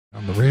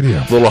on the radio.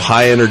 A little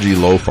high-energy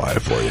lo-fi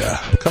for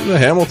you. Come to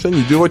Hamilton,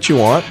 you do what you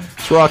want.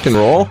 It's rock and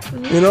roll,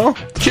 you know?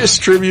 Kiss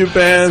tribute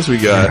bands. We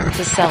got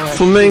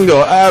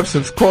Flamingo,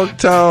 Absinthe,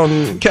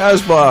 Corktown,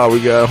 Casbah.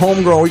 We got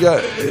Homegrown. We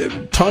got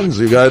tons.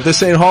 We got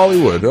This Ain't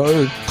Hollywood.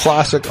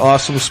 Classic,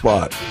 awesome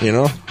spot, you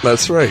know?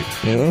 That's right,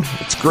 you know?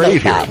 It's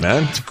great here,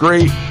 man. It's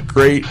great,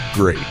 great,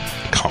 great.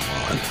 Come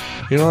on.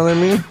 You know what I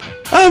mean?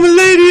 I'm a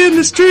lady in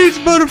the streets,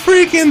 but a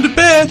freak in the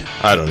bed.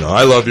 I don't know.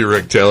 I love you,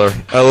 Ric Taylor.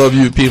 I love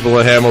you people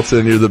in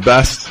Hamilton. You're the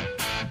best.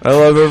 I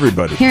love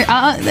everybody. Here,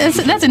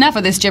 that's enough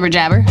of this jibber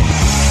jabber.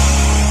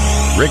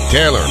 Ric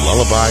Taylor,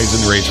 Lullabies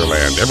in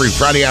Razorland, every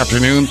Friday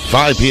afternoon,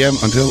 5 p.m.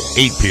 until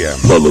 8 p.m.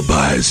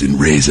 Lullabies in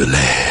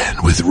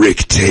Razorland with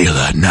Ric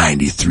Taylor,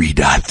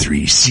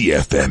 93.3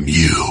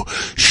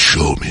 CFMU.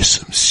 Show me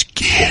some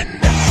skin.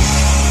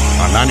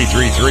 On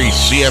 93.3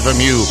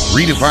 CFMU,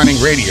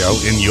 redefining radio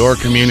in your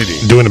community.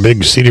 Doing a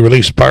big CD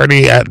release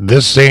party at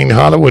This Ain't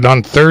Hollywood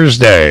on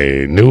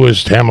Thursday.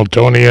 Newest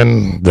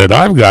Hamiltonian that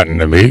I've gotten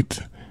to meet.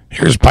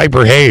 Here's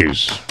Piper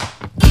Hayes.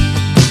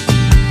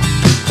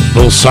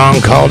 Little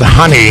song called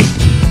Honey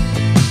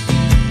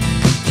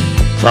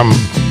from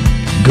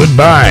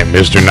Goodbye,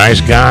 Mr. Nice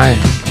Guy.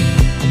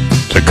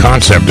 It's a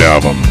concept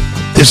album.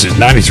 This is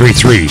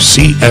 93.3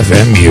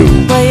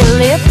 CFMU. Well, your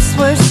lips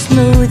were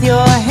smooth,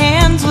 your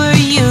hands were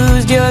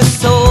used, your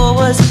soul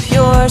was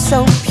pure,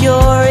 so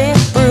pure it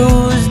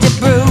bruised, it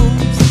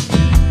bruised.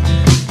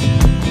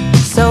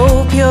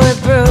 So pure it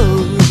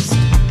bruised.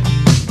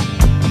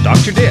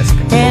 Dr. Disc.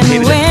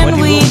 And when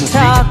we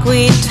talk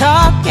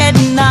at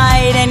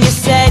night, and you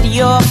said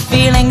your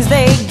feelings,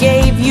 they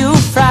gave you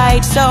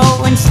fright, so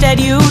instead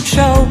you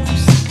chose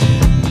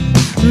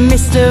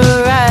Mr.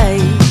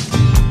 Right.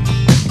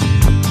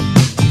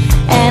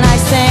 And I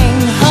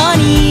sang,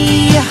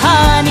 honey,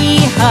 honey,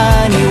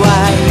 honey,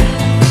 why?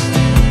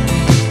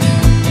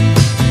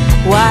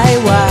 Why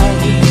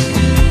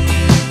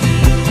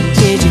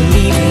did you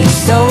leave me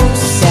so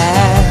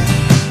sad?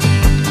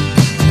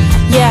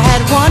 You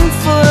had 1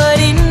 foot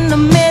in the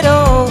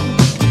middle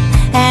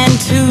and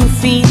 2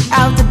 feet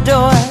out the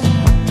door,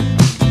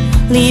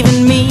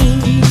 leaving me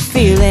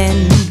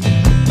feeling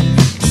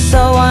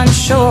so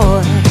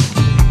unsure.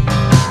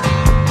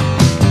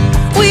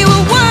 We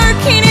were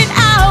working it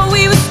out,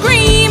 we were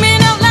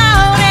screaming out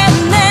loud,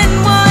 and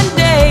then one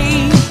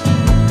day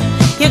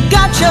you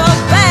got your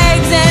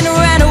bags and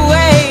ran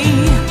away.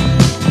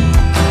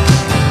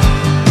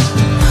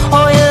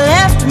 Oh, you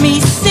left me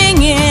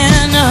singing,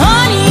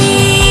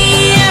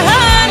 honey,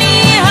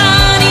 honey,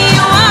 honey,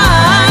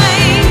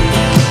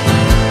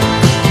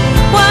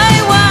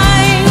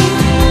 why,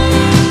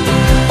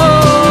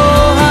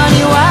 oh,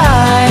 honey,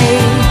 why?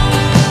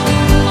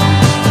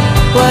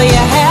 Well,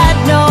 you had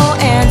no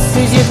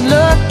answers, you'd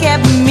look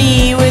at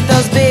me with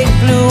those big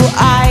blue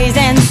eyes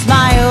and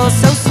smile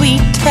so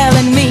sweet,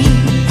 telling me,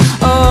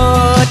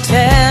 oh,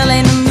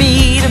 telling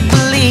me to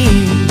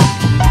believe.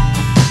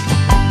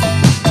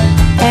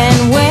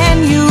 And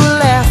when you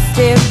left,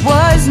 it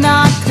was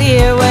not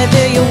clear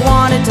whether you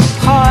wanted to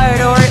part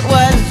or it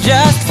was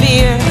just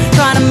fear,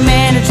 trying to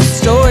manage the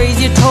stories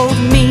you told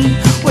me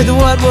with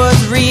what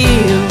was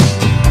real.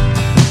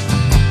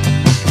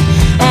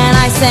 And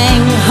I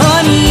sang,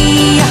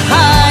 honey,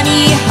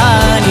 honey,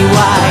 honey,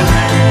 why?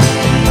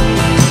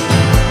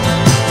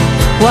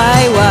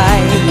 Why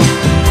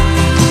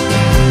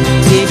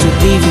did you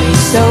leave me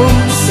so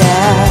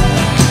sad?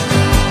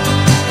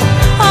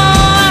 Oh,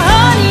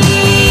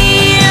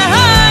 honey,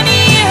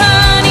 honey,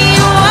 honey,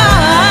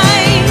 why?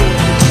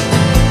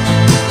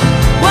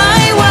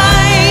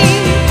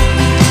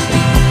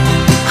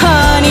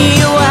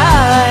 Honey, why?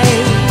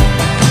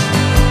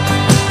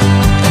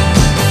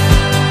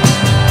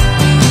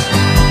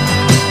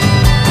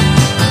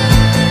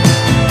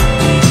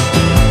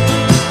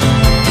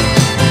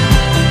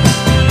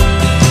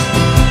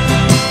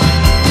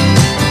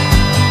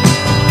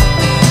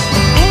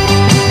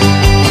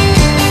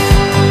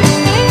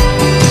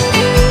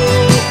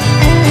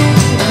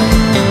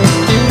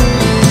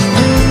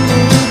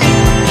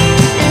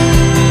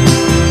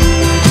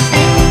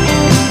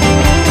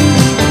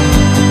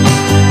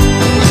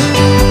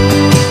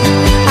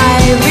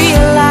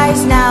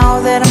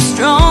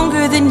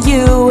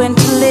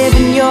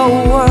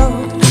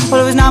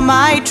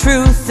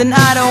 Truth, and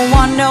I don't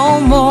want no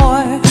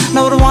more.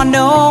 No, don't want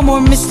no more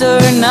Mr.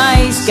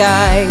 Nice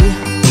Guy.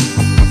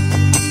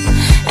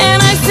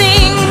 And I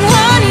sing,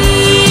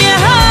 honey,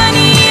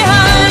 honey,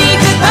 honey,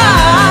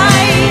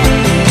 goodbye.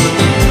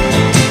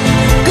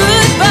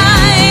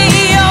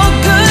 Goodbye, oh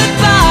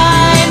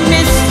goodbye,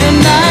 Mr.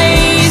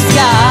 Nice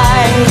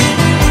Guy.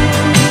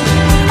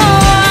 Oh,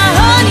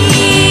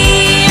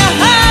 honey,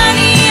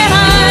 honey,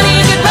 honey,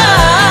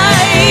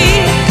 goodbye.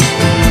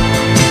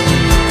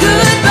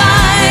 Goodbye.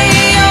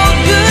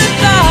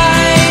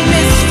 Goodbye,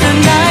 Mr.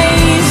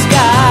 Nice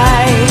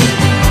Guy.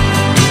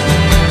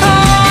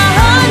 Oh,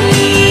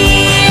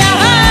 honey,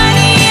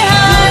 honey,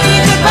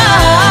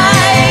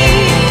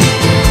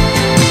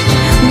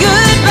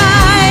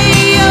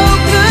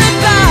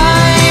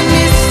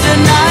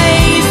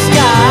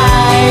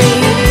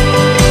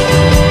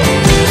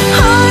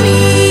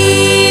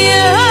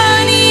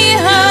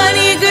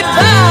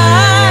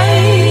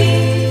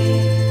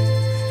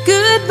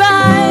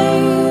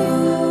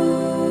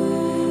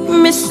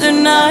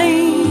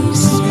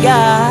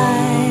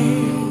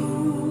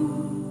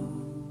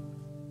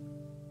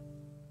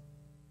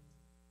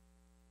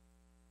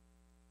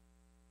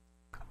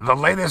 The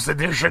latest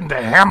addition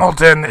to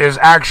Hamilton is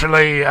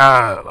actually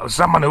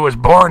someone who was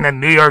born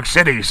in New York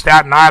City,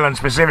 Staten Island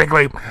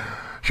specifically.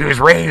 She was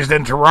raised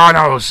in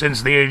Toronto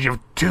since the age of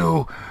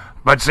 2,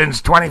 but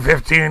since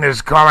 2015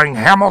 is calling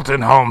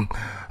Hamilton home.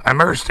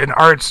 Immersed in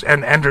arts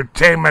and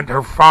entertainment,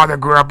 her father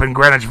grew up in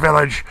Greenwich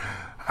Village,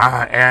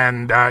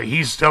 and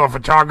he's still a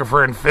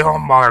photographer in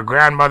film, while her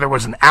grandmother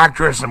was an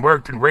actress and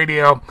worked in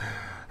radio.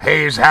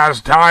 Hayes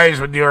has ties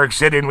with New York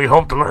City, and we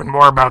hope to learn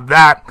more about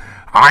that.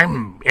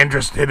 I'm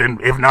interested in,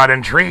 if not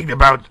intrigued,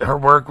 about her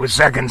work with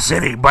Second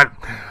City, but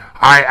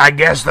I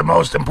guess the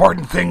most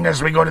important thing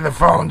as we go to the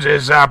phones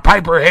is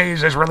Piper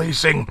Hayes is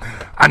releasing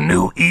a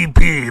new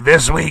EP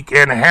this week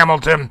in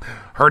Hamilton,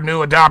 her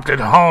new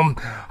adopted home.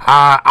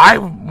 I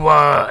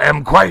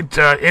am quite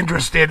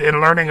interested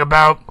in learning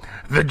about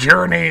the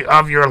journey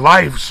of your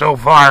life so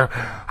far.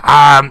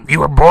 You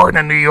were born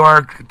in New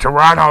York,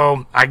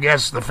 Toronto. I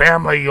guess the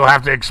family you'll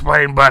have to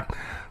explain, but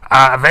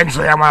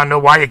eventually I want to know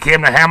why you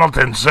came to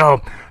Hamilton.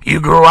 So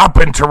you grew up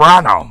in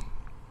Toronto.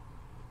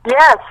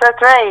 Yes,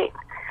 that's right.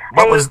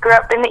 I grew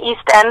up in the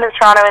East End of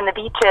Toronto in the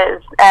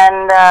Beaches,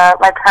 and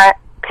my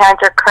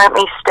parents are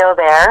currently still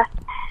there.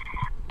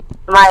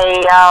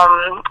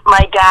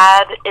 My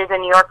dad is a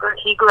New Yorker.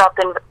 He grew up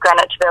in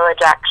Greenwich Village,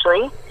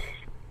 actually.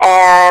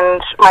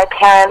 And my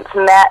parents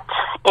met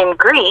in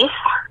Greece,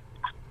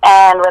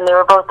 and when they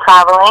were both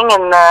traveling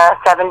in the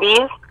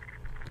 70s.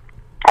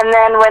 And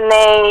then when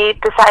they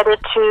decided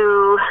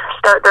to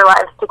start their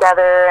lives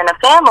together in a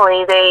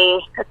family, they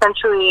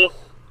essentially,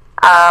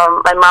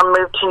 my mom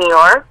moved to New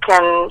York,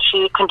 and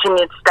she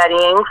continued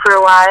studying for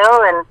a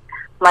while, and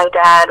my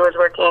dad was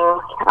working,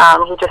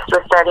 he just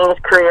was starting his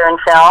career in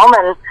film,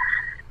 and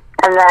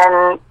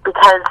then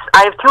because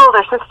I have 2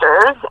 older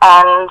sisters,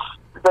 and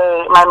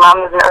my mom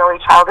is an early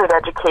childhood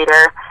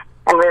educator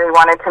and really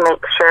wanted to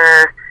make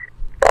sure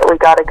that we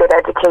got a good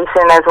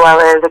education as well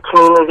as a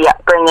community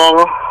upbringing,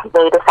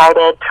 they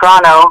decided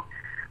Toronto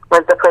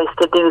was the place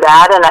to do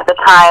that, and at the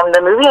time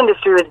the movie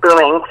industry was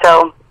booming,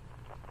 so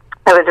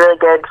it was really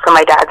good for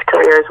my dad's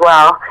career as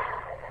well.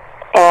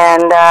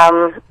 And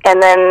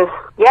then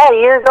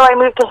years ago I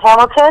moved to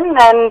Hamilton,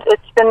 and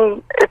it's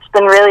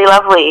been really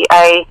lovely.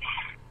 I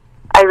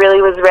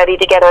really was ready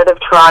to get out of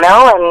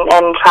Toronto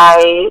and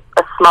try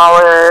a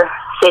smaller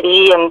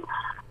city and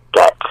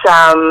get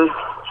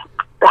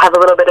have a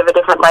little bit of a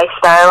different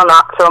lifestyle,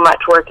 not so much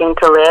working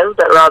to live,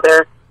 but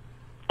rather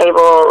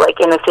able, like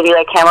in a city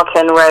like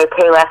Hamilton where I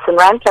pay less in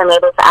rent, I'm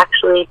able to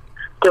actually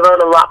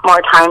devote a lot more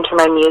time to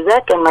my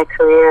music and my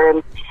career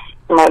and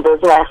my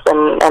business,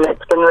 and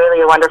it's been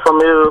really a wonderful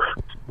move.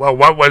 Well,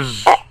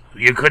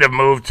 you could have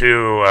moved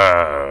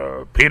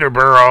to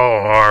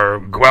Peterborough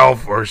or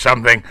Guelph or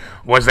something.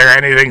 Was there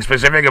anything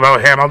specific about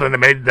Hamilton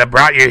that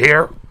brought you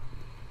here?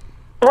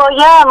 Well,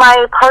 yeah,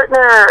 my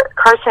partner,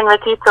 Carson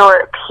Ric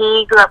Taylor,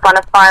 he grew up on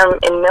a farm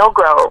in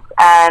Millgrove,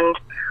 and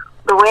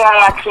the way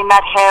I actually met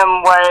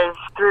him was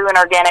through an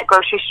organic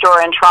grocery store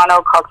in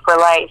Toronto called For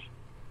Life,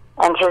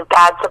 and his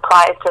dad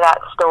supplies to that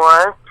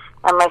store,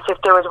 and my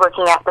sister was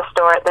working at the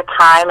store at the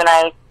time,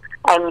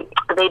 and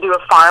they do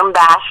a farm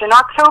bash in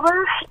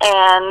October,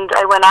 and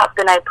I went up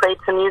and I played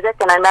some music,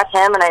 and I met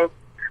him, and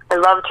I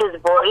loved his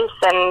voice,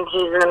 and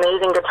he's an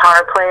amazing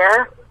guitar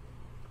player.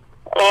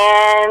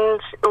 And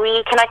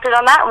we connected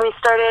on that, and we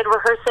started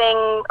rehearsing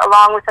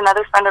along with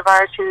another friend of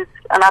ours who's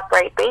an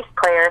upright bass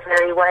player,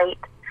 Harry White,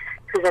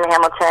 who's in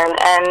Hamilton.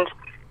 And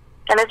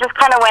it just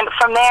kind of went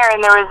from there,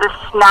 and there was this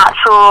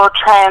natural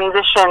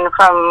transition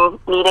from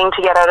needing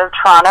to get out of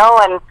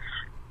Toronto and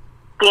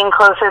being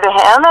closer to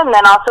him, and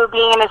then also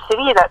being in a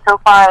city that so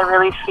far I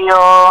really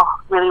feel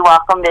really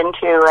welcomed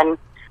into. And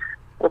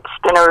it's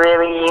been a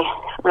really,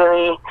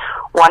 really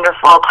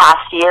wonderful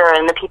past year,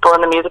 and the people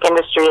in the music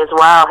industry as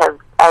well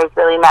I've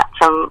really met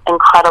some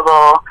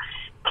incredible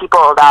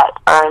people that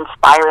are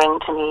inspiring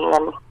to me,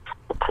 and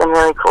it's been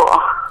really cool.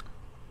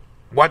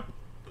 What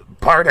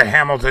part of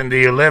Hamilton do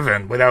you live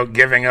in without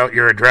giving out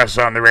your address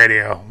on the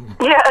radio?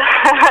 Yeah,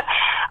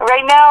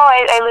 right now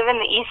I live in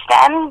the East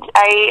End.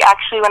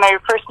 When I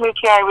first moved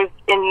here, I was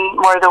in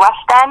more of the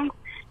West End.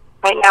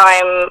 Right now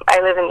I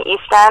live in the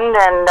East End,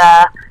 and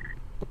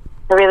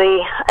I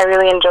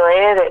really enjoy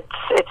it.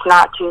 It's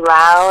not too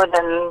loud,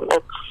 and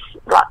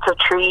it's lots of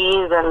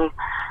trees, and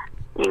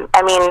the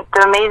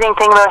amazing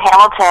thing about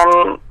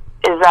Hamilton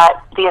is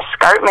that the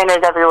escarpment is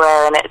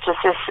everywhere, and it's just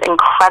this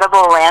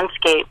incredible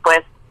landscape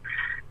with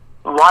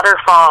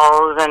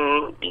waterfalls,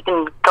 and you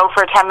can go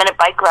for a 10-minute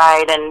bike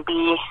ride and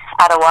be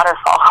at a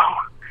waterfall.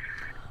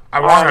 I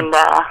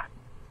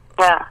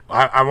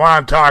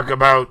want to talk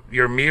about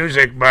your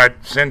music, but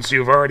since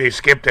you've already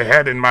skipped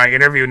ahead in my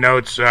interview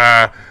notes,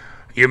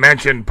 you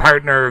mentioned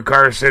partner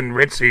Carson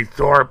Ric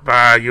Taylor.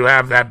 You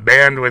have that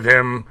band with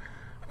him,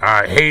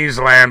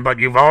 Hazeland, but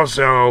you've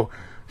also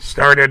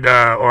started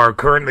or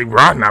currently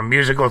run a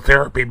musical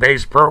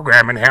therapy-based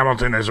program in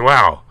Hamilton as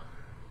well.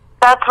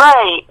 That's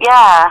right,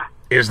 yeah.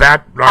 Is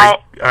that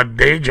like a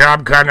day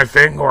job kind of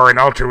thing or an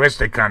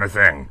altruistic kind of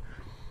thing?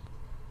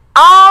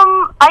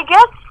 I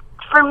guess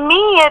for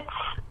me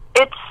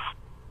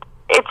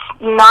it's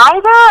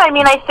Neither. I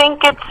mean, I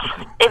think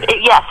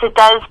yes, it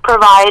does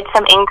provide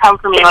some income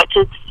for me, which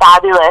is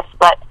fabulous,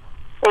 but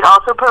it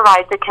also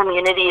provides a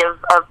community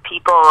of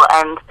people.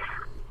 And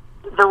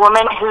the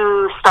woman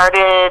who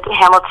started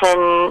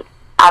Hamilton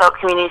Adult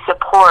Community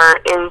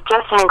Support is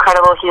just an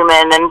incredible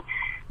human, and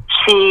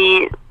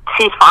she's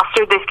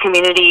fostered this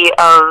community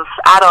of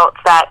adults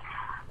that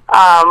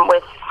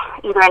with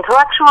either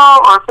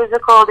intellectual or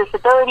physical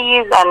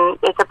disabilities, and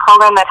it's a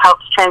program that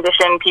helps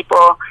transition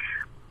people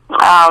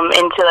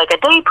into like a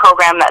day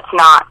program that's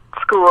not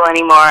school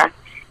anymore.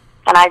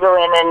 And I go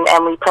in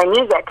and we play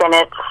music, and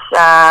it's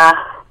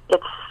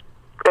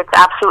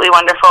absolutely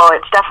wonderful.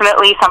 It's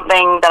definitely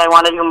something that I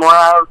want to do more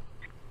of,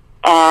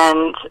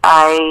 and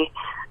I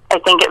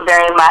think it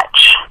very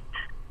much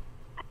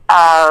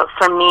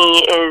for me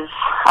is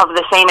of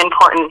the same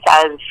importance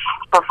as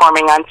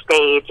performing on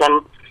stage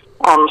and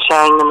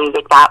sharing the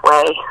music that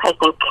way. I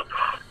think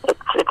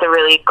it's a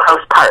really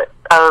close part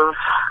of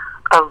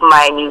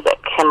my music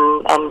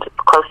and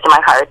close to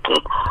my heart, and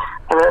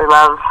I really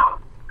love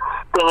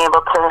being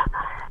able to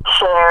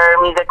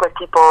share music with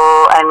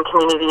people and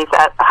communities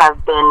that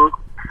have been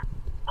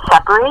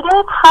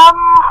separated from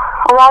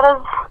a lot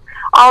of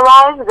our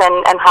lives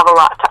and have a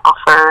lot to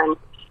offer, and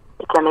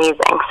it's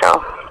amazing.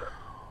 So,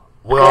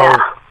 well, yeah.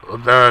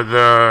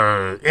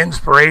 The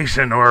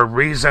inspiration or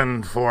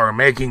reason for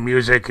making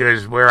music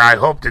is where I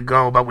hope to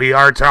go, but we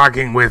are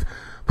talking with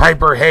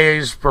Piper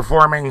Hayes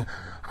performing,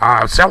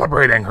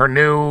 celebrating her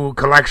new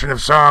collection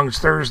of songs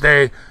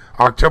Thursday,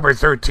 October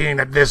 13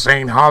 at This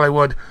Ain't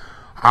Hollywood.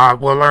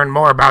 We'll learn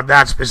more about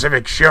that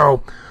specific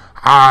show.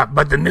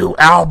 But the new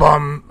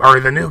album, or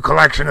the new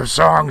collection of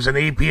songs, an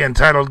EP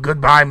entitled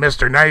Goodbye,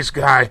 Mr. Nice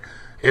Guy,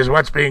 is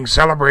what's being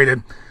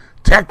celebrated.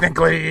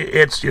 Technically,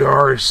 it's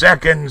your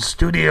second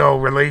studio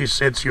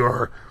release. It's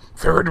your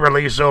third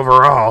release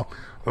overall.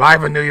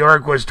 Live in New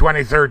York was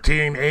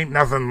 2013. Ain't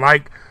Nothing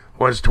Like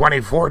was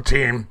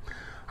 2014.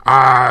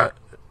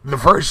 The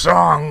first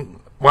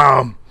song,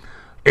 well,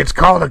 it's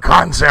called a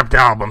concept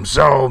album.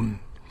 So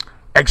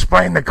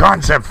explain the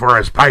concept for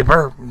us,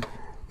 Piper.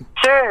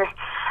 Sure.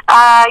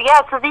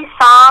 Yeah, so these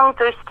songs,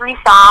 there's 3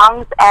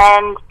 songs,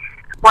 and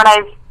when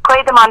I've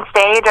played them on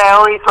stage, I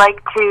always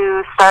like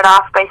to start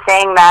off by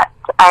saying that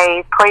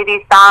I play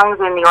these songs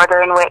in the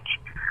order in which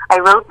I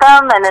wrote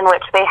them and in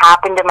which they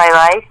happened in my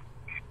life.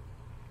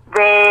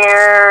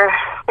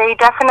 They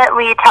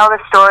definitely tell the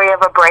story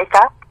of a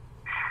breakup,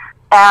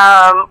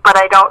 but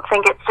I don't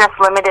think it's just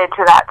limited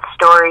to that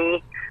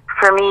story.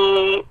 For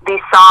me,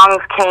 these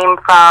songs came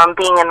from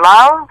being in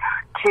love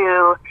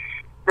to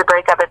the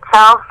breakup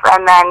itself,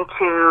 and then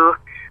to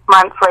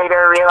months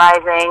later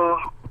realizing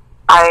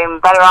I'm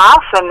better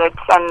off, and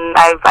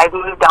I've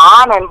moved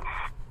on, and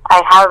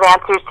I have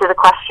answers to the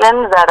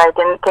questions that I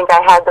didn't think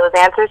I had those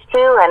answers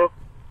to, and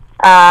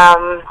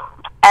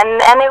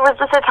it was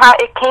just a time.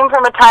 It came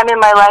from a time in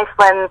my life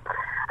when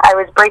I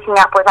was breaking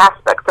up with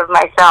aspects of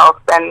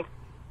myself, and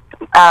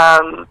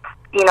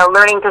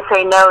learning to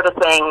say no to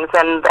things,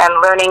 and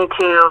learning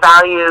to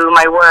value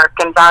my work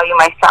and value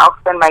myself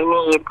and my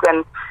needs,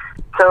 and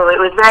so it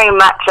was very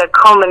much a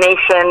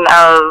culmination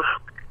of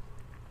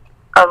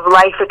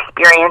life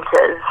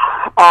experiences,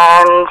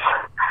 and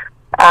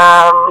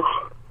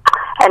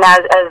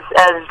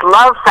as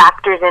love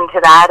factors into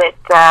that,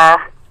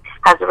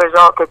 as a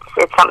result,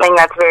 it's something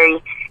that's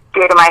very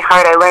dear to my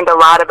heart. I learned a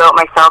lot about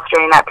myself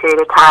during that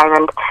period of time,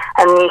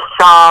 and these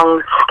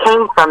songs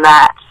came from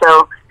that.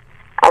 So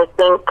I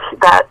think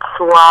that's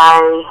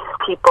why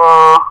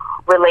people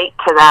relate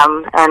to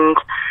them, and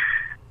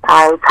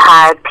I've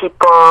had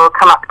people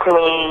come up to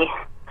me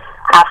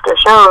after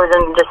shows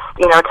and just,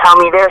 tell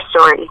me their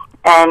story.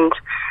 And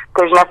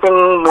there's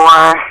nothing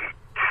more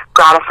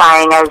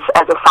gratifying as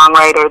a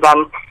songwriter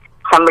than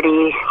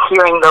somebody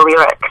hearing the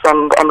lyrics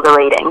and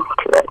relating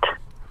to it.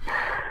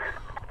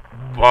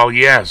 Well,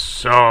 yes.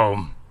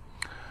 So,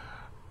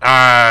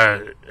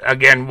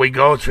 again, we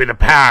go through the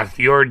path.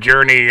 Your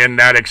journey in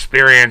that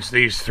experience,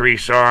 these 3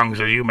 songs,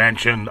 as you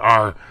mentioned,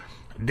 are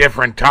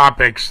different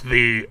topics.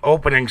 The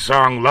opening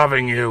song,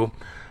 Loving You,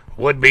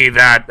 would be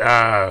that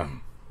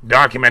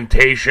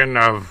documentation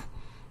of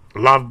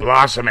love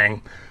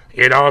blossoming.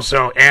 It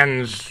also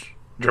ends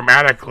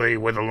dramatically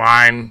with a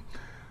line,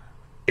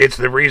 "It's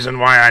the reason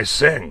why I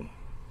sing."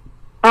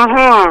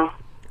 Mm-hmm.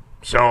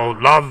 So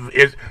love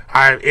is,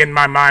 in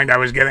my mind, I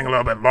was getting a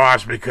little bit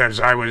lost because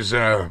I was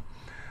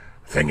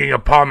thinking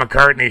of Paul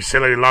McCartney's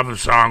Silly Love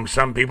Song.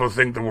 Some people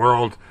think the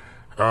world,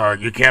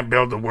 you can't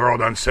build the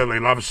world on silly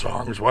love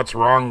songs. What's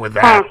wrong with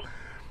that?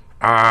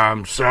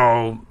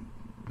 So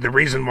the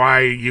reason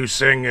why you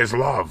sing is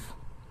love.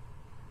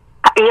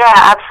 Yeah,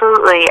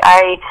 absolutely.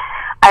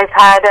 I've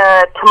had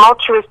a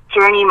tumultuous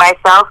journey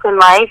myself in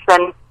life,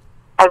 and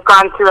I've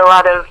gone through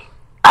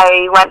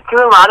I went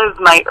through a lot of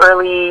my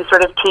early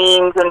sort of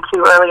teens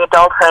into early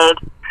adulthood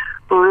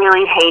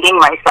really hating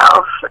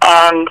myself,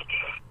 and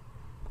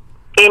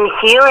in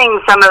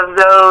healing some of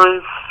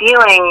those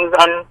feelings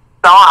and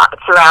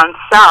thoughts around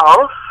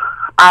self,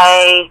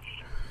 I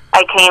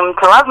I came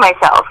to love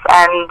myself,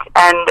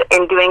 and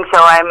in doing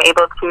so, I'm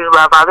able to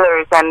love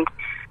others and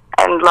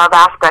love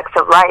aspects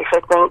of life.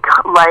 I think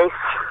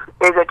life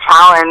is a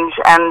challenge,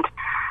 and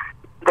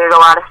there's a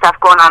lot of stuff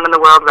going on in the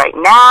world right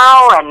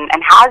now, and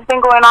has been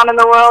going on in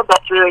the world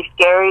that's really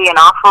scary and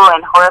awful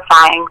and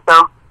horrifying.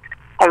 So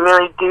I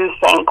really do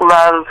think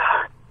love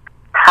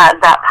has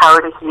that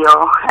power to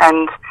heal,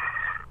 and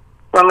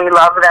when we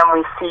love them,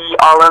 we see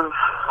all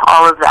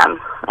of them,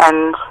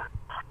 and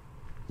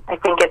I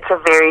think it's a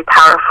very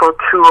powerful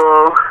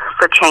tool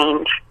for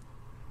change.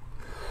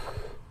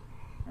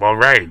 Well,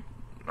 right.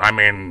 I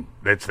mean,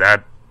 it's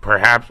that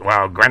perhaps,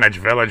 well, Greenwich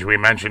Village we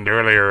mentioned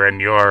earlier,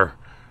 and your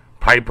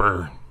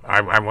Piper,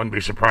 I wouldn't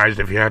be surprised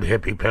if you had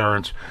hippie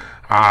parents.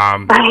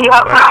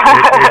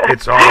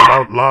 It's all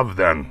about love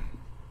then.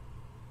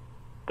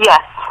 Yes.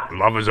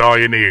 Love is all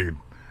you need.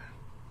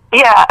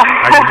 Yeah.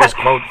 I can just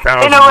quote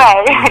thousands. In a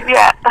way,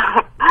 yeah.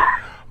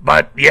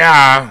 But,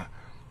 yeah,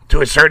 to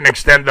a certain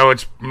extent, though,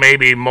 it's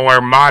maybe more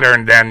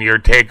modern than your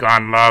take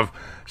on love,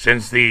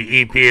 since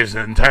the EP is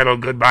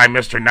entitled Goodbye,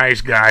 Mr.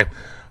 Nice Guy.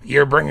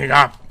 You're bringing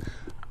up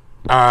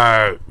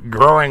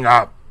growing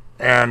up,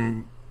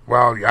 and,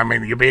 well, I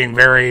mean, you're being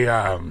very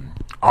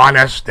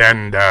honest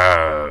and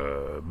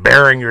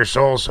bearing your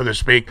soul, so to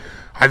speak.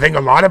 I think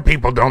a lot of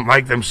people don't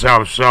like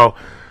themselves, so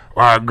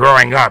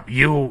growing up,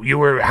 you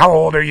were, how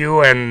old are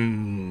you,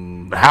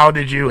 and how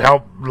did you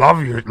help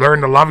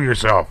learn to love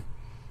yourself?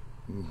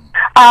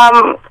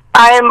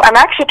 I'm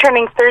actually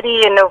turning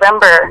 30 in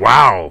November.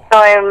 Wow.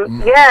 So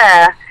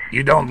yeah.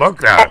 You don't look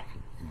that.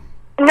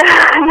 No,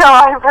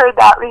 I've heard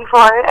that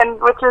before, and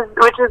which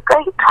is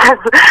great, because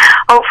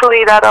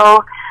hopefully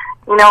that'll,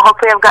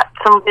 hopefully I've got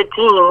some good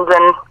genes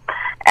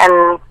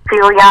and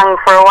feel young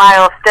for a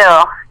while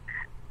still.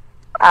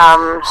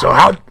 So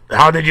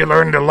how did you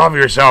learn to love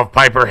yourself,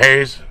 Piper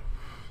Hayes?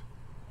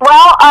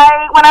 Well,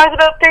 when I was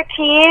about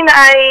 13,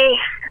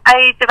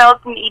 I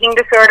developed an eating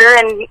disorder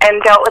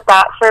and dealt with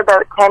that for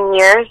about 10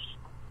 years.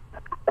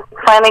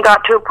 Finally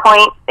got to a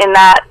point in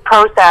that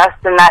process,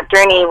 in that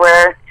journey,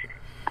 where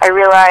I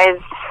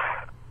realized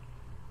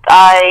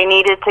I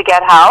needed to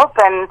get help,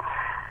 and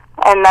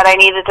that I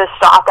needed to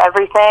stop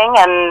everything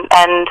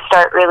and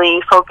start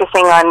really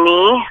focusing on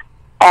me.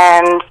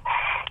 And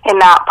in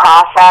that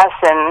process,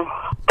 and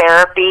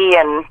therapy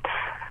and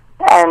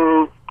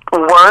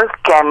work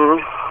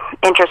and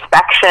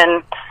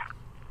introspection,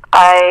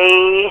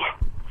 I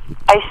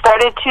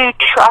started to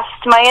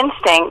trust my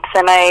instincts,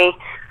 and I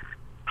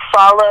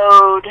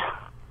followed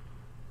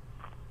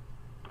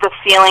the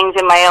feelings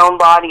in my own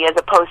body as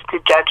opposed to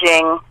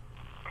judging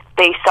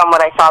based on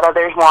what I thought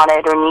others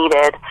wanted or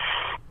needed.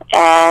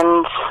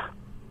 And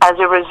as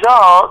a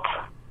result,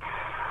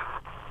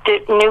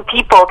 new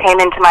people came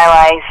into my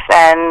life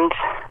and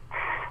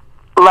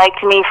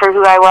liked me for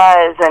who I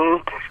was,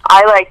 and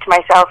I liked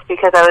myself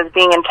because I was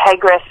being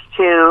integrous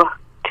to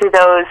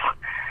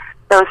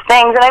those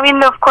things. And I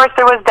mean, of course,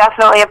 there was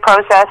definitely a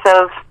process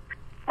of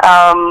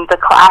the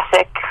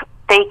classic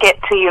fake it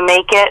till you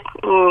make it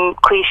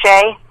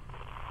cliche,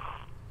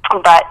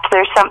 but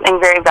there's something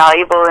very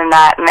valuable in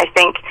that. And I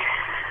think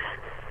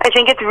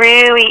it's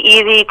really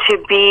easy to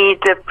be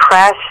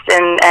depressed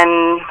and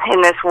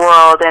in this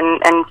world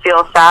and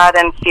feel sad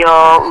and feel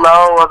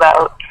low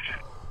about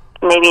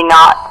maybe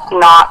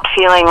not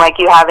feeling like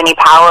you have any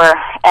power.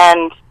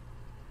 And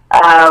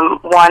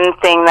one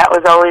thing that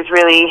was always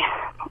really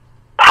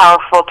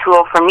powerful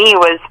tool for me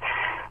was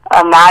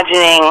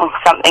imagining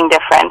something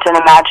different and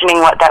imagining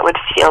what that would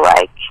feel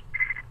like,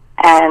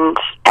 and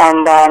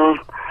then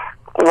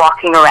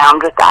walking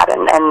around with that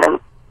and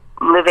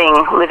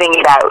living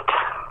it out.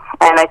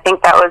 And I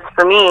think that was,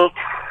 for me,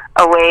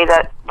 a way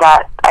that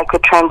I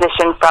could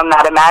transition from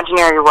that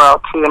imaginary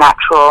world to an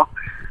actual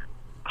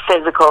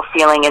physical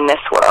feeling in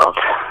this world.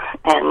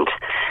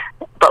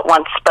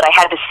 But I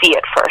had to see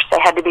it first. I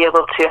had to be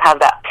able to have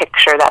that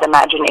picture, that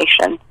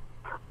imagination.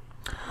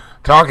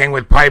 Talking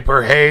with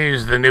Piper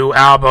Hayes, the new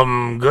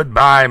album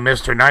Goodbye,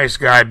 Mr. Nice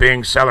Guy,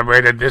 being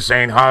celebrated This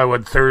Ain't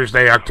Hollywood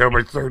Thursday,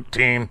 October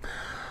 13.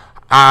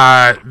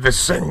 The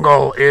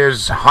single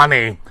is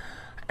Honey,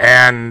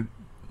 and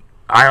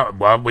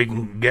we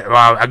can get,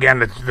 again,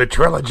 the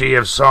trilogy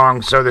of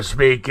songs, so to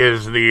speak,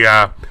 is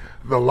the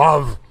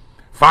love,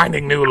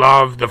 finding new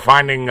love, the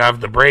finding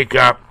of the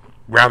breakup,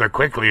 rather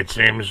quickly it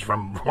seems,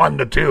 from 1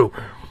 to 2,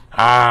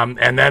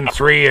 and then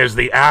 3 is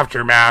the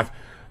aftermath,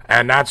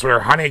 and that's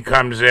where Honey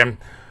comes in,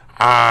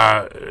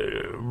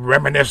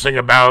 reminiscing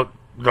about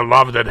the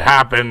love that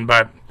happened,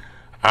 but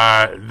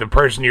the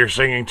person you're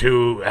singing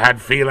to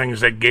had feelings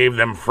that gave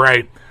them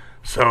fright,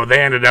 so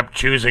they ended up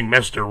choosing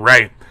Mr.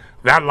 Right.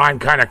 That line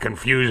kind of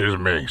confuses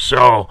me.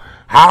 So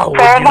how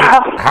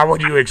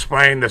would you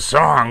explain the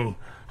song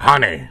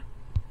Honey?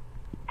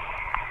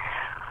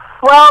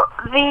 Well,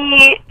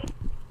 the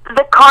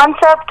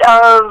concept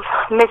of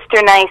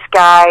Mr. Nice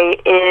Guy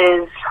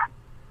is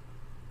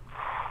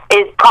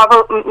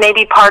probably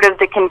maybe part of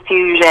the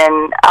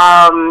confusion,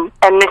 and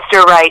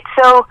Mr. Right.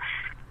 So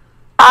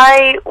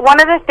one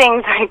of the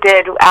things I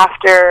did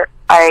after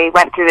I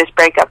went through this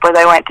breakup was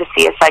I went to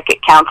see a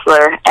psychic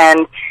counselor,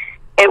 and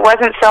it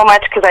wasn't so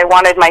much because I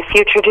wanted my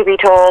future to be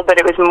told, but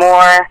it was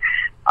more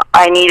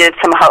I needed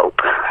some hope.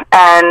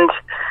 And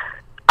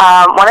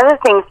one of the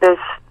things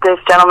this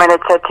gentleman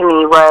had said to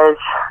me was,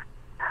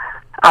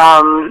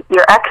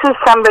 your ex is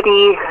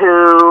somebody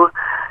who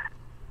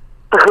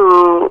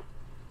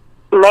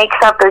makes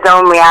up his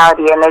own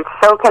reality and is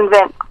so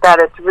convinced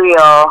that it's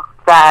real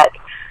that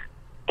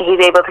he's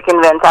able to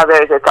convince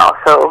others it's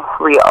also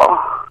real.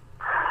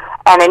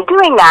 And in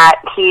doing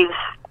that, he's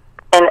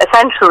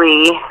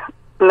essentially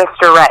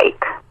Mr. Right.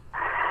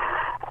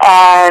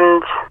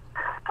 And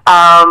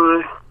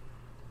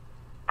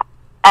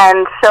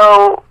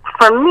so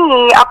for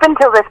me, up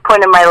until this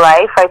point in my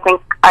life, I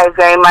think I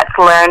very much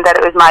learned that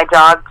it was my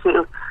job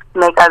to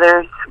make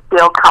others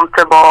feel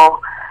comfortable.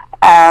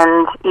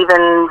 And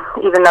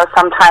even though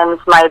sometimes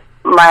my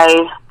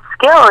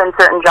skill in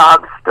certain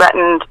jobs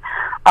threatened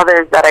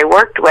others that I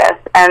worked with.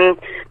 And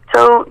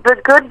so the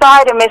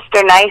goodbye to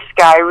Mr. Nice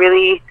Guy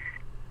really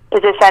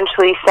is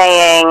essentially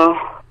saying,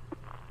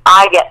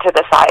 I get to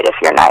decide if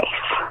you're nice,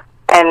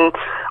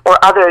 or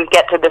others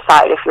get to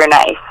decide if you're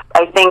nice.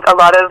 I think a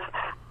lot of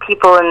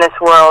people in this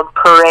world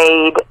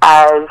parade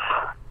as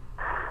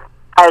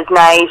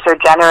nice or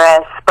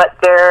generous, but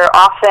there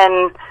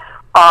often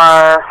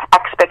are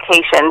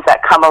expectations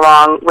that come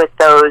along with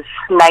those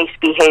nice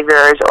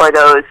behaviors or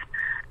those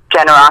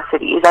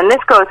generosities, and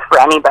this goes for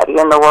anybody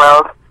in the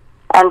world.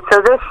 And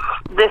so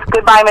this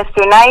goodbye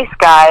Mr. Nice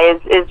Guy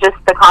is just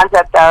the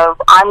concept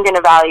of I'm going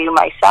to value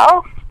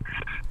myself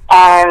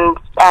and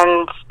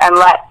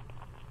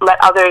let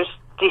others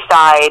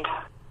decide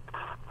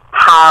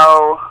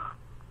how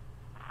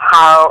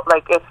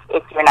like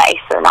if you're nice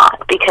or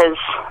not, because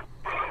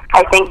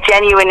I think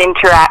genuine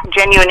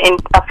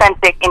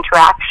authentic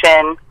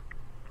interaction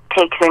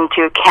takes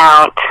into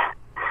account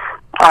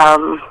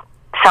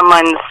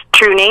someone's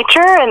true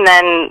nature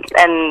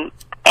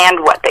and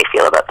what they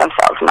feel about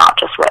themselves, not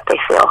just what they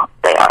feel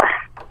they are.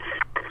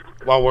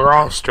 Well, we're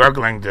all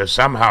struggling to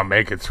somehow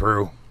make it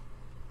through.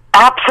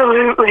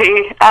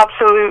 Absolutely.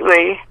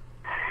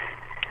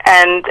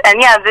 And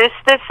yeah,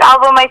 this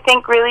album, I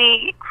think,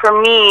 really,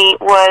 for me,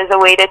 was a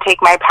way to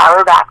take my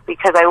power back,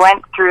 because I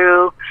went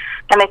through,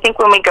 and I think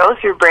when we go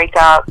through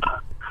breakup,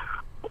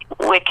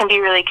 it can be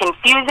really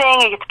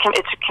confusing, it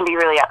can be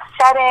really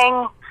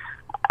upsetting,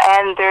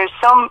 and there's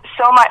so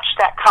much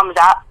that comes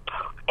up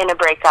in a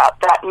breakup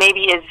that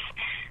maybe is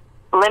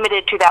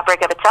limited to that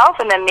breakup itself,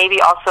 and then maybe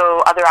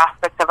also other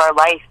aspects of our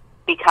life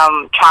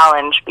become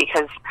challenged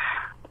because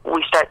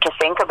we start to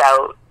think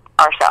about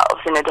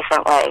ourselves in a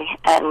different way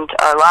and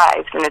our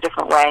lives in a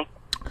different way.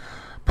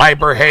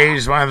 Piper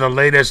Hayes, one of the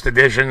latest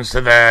additions to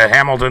the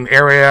Hamilton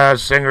area,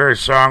 singer,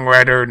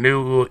 songwriter,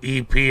 new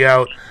EP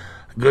out,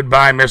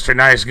 Goodbye Mr.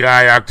 Nice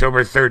Guy,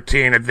 October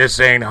 13 at This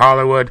Ain't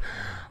Hollywood.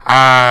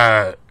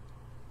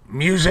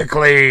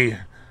 Musically,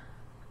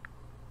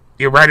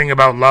 you're writing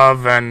about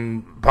love,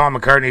 and Paul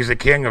McCartney's the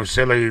king of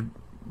silly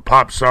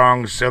pop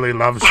songs, silly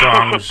love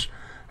songs,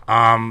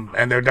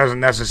 and there doesn't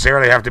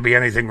necessarily have to be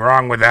anything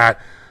wrong with that.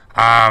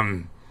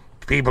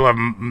 People have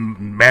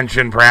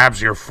mentioned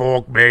perhaps you're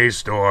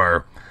folk-based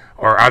or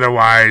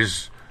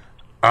otherwise.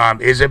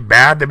 Is it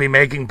bad to be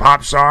making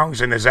pop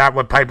songs, and is that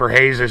what Piper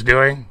Hayes is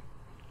doing?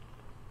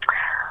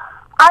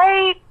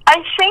 I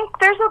think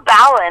there's a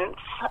balance.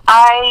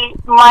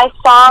 My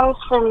songs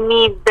for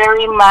me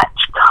very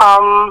much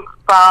come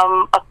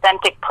from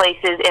authentic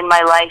places in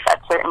my life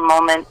at certain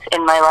moments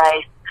in my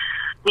life.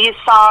 These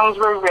songs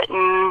were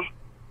written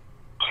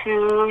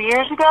 2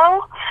 years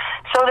ago,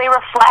 so they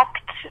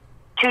reflect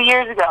 2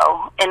 years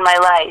ago in my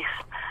life.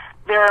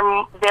 There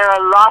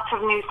are lots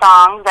of new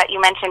songs that you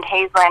mentioned,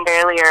 Hazeland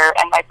earlier,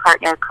 and my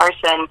partner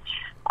Carson.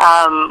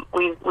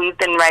 We've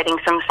been writing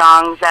some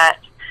songs that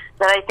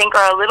I think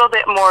are a little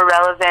bit more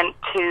relevant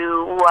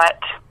to what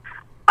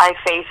I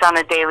face on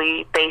a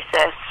daily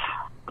basis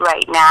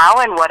right now,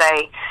 and what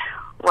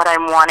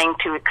I'm wanting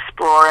to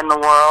explore in the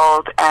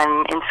world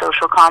and in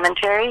social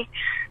commentary.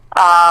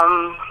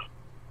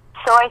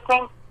 So I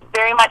think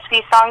very much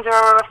these songs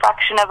are a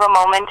reflection of a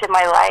moment in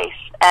my life,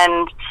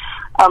 and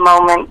a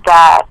moment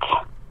that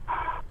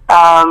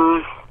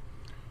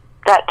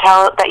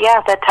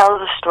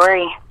tells a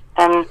story,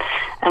 and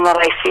that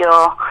I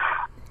feel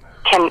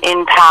can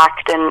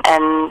impact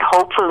and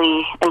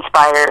hopefully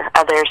inspire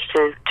others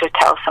to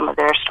tell some of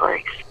their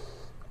stories.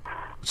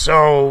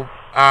 So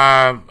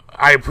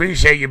I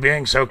appreciate you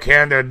being so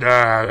candid.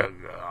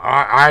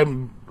 I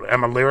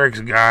am a lyrics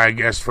guy, I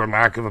guess, for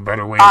lack of a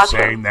better way of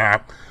saying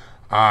that.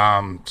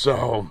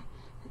 So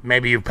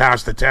maybe you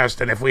passed the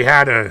test, and if we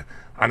had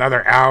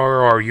another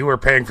hour, or you were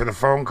paying for the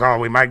phone call,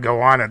 we might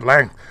go on at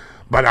length.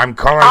 But I'm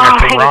calling a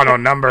Toronto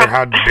number.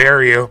 How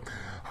dare you?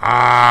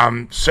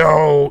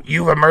 So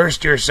you've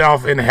immersed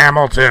yourself in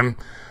Hamilton,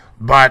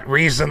 but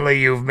recently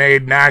you've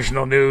made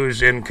national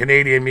news in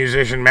Canadian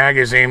Musician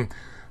Magazine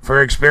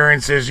for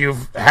experiences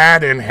you've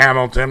had in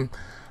Hamilton.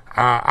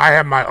 I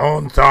have my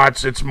own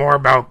thoughts. It's more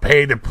about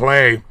pay to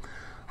play.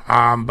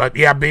 But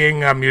yeah,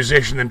 being a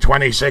musician in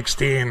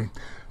 2016,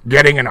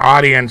 getting an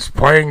audience,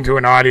 playing to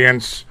an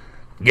audience,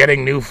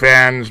 getting new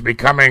fans,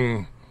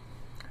 becoming,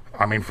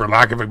 I mean, for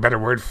lack of a better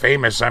word,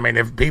 famous. I mean,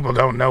 if people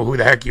don't know who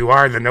the heck you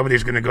are, then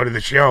nobody's going to go to the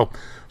show.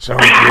 So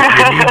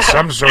you need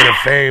some sort of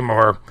fame,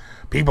 or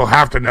people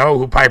have to know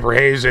who Piper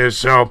Hayes is.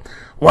 So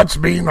what's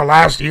been the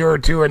last year or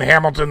two in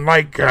Hamilton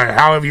like?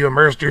 How have you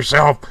immersed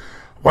yourself?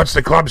 What's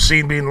the club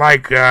scene been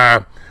like?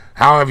 How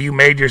have you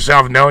made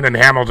yourself known in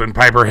Hamilton,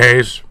 Piper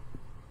Hayes?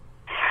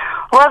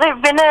 Well,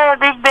 there've been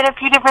a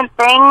few different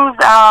things.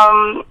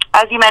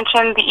 As you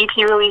mentioned, the EP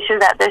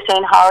releases at This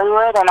Ain't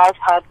Hollywood, and I've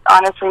had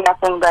honestly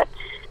nothing but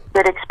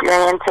good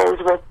experiences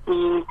with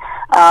the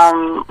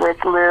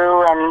with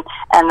Lou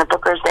and the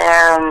bookers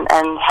there,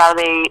 and how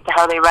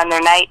they run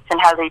their nights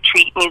and how they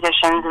treat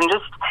musicians, and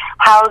just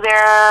how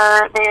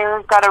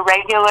they've got a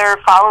regular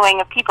following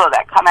of people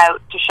that come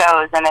out to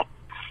shows, and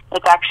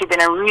it's actually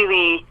been a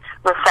really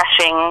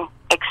refreshing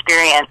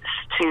experience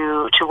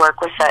to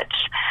work with such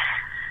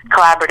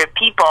collaborative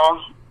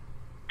people.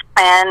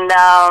 And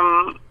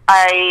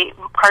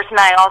Carson and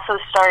I also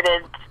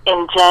started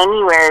in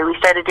January. We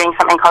started doing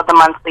something called the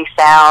Monthly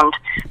Sound,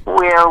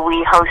 where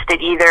we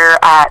hosted either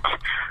at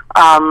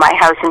my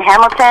house in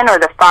Hamilton or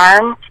the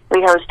farm.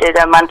 We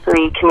hosted a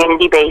monthly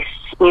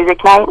community-based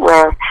music night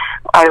where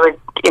I would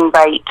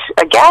invite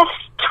a guest.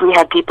 We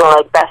had people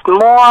like Beth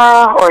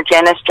Moore or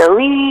Janice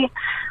Jolie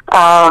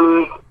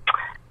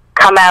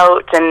come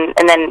out,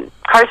 and then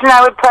Carson and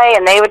I would play,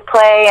 and they would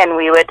play, and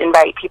we would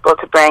invite people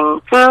to bring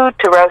food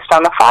to roast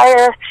on the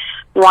fire.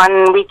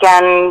 One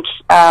weekend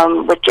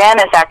with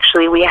Janice,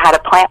 actually, we had a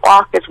plant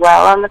walk as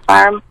well on the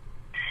farm.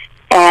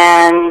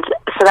 And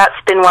so that's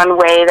been one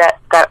way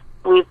that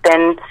we've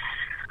been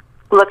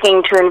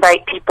looking to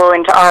invite people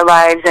into our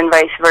lives and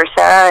vice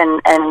versa,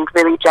 and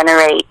really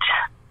generate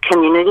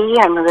community.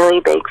 I'm a really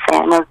big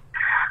fan of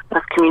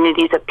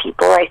communities of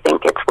people. I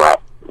think it's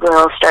what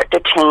will start to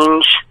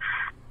change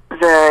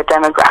the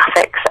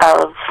demographics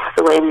of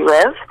the way we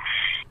live.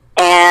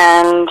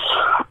 And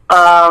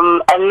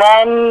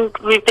then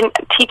we've been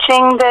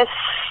teaching this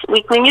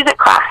weekly music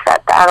class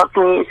at the Adult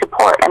Community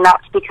Support, and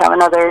that's become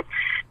another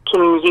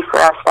community for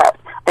us that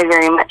I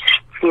very much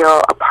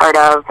feel a part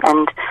of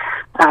and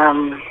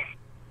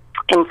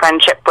in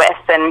friendship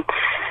with.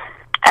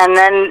 And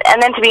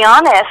then to be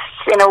honest,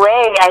 in a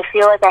way, I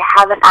feel like I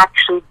haven't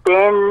actually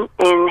been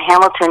in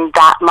Hamilton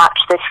that much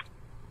this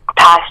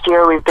past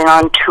year. We've been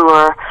on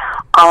tour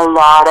a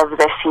lot of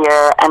this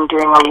year and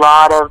doing a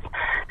lot of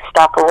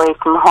stuff away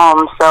from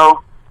home.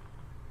 So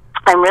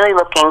I'm really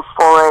looking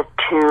forward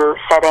to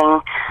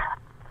setting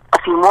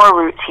a few more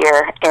roots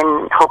here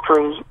in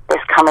hopefully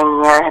this coming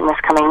year and this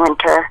coming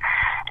winter,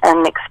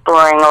 and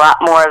exploring a lot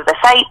more of the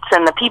sites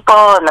and the people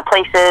and the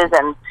places,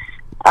 and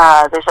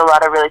there's a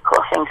lot of really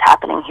cool things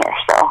happening here,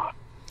 so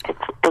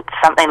it's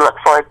something to look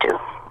forward to.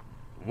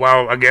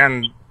 Well,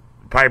 again,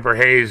 Piper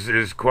Hayes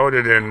is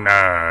quoted in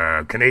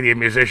Canadian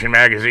Musician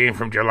Magazine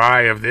from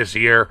July of this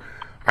year.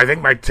 I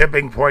think my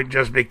tipping point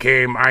just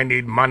became, I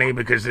need money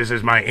because this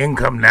is my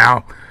income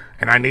now,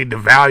 and I need to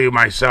value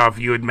myself.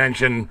 You had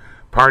mentioned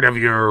part of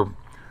your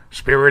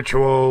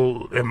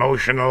spiritual,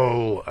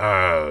 emotional,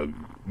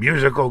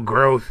 musical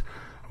growth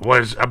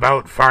was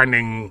about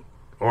finding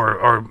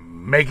or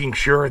making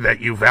sure that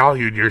you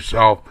valued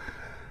yourself.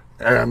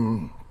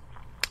 You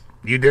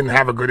didn't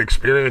have a good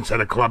experience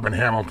at a club in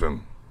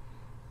Hamilton.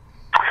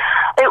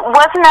 It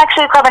wasn't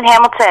actually a club in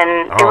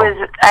Hamilton. It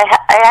was.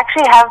 I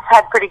actually have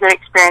had pretty good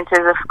experiences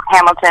with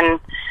Hamilton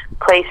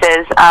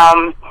places.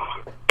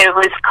 It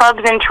was clubs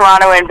in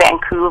Toronto and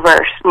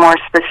Vancouver, more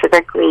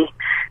specifically,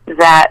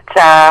 that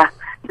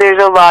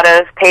there's a lot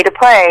of pay to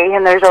play,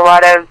 and there's a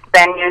lot of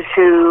venues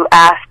who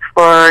ask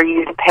for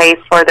you to pay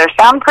for their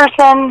sound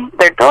person,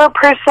 their door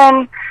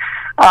person,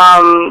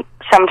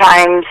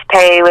 sometimes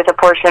pay with a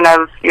portion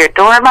of your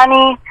door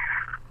money,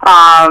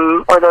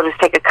 or they'll just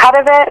take a cut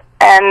of it.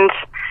 And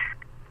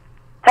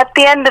at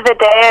the end of the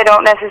day, I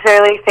don't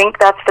necessarily think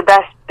that's the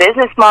best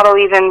business model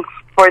even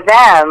for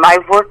them.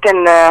 I've worked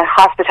in the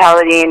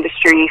hospitality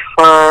industry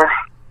for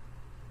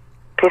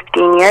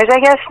 15 years,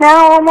 I guess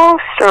now,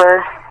 almost,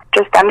 or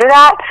just under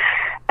that.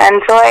 And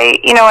so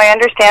I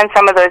understand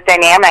some of those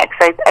dynamics.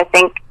 I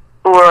think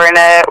we're in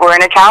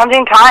a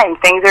challenging time.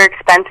 Things are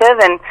expensive,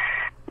 and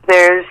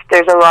there's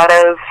a lot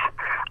of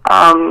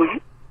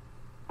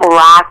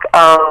lack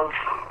of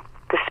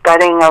the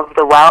spreading of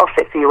the wealth,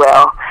 if you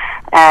will,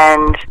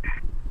 and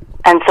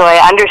so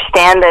I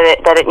understand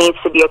that it needs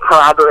to be a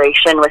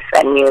collaboration with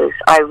venues.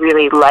 I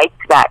really like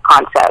that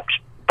concept,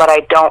 but I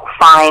don't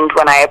find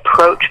when I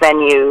approach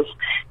venues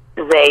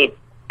they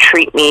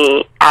treat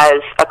me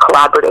as a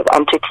collaborative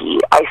entity.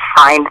 I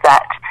find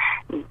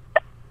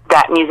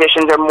that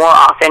musicians are more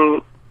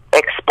often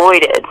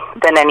exploited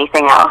than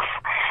anything else,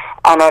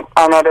 and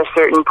at a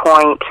certain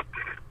point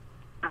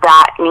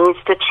that needs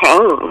to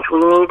change. We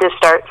need to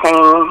start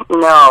saying,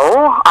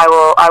 no,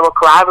 I will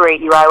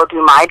collaborate you, I will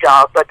do my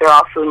job, but there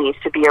also needs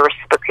to be a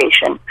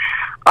reciprocation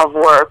of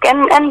work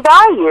and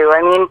value.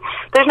 I mean,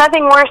 there's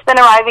nothing worse than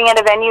arriving at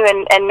a venue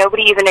and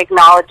nobody even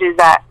acknowledges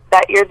that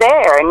you're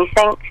there, and you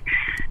think,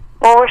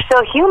 well, we're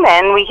still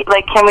human.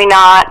 Can we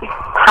not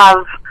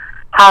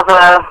have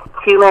a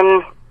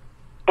human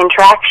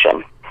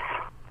interaction?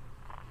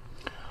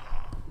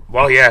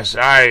 Well, yes,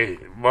 I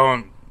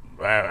won't.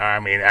 I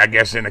mean, I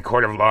guess in the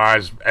court of law,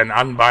 as an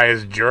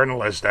unbiased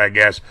journalist, I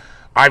guess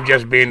I've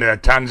just been to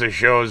tons of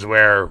shows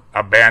where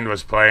a band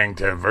was playing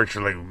to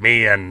virtually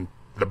me and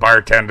the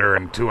bartender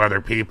and 2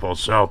 other people.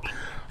 So,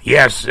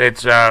 yes,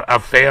 it's a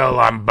fail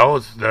on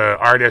both the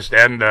artist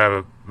and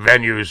the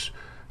venue's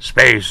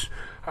space.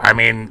 I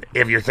mean,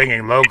 if you're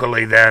thinking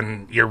locally,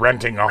 then you're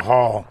renting a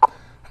hall,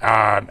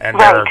 and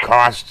there are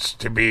costs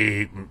to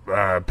be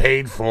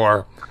paid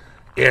for.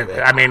 The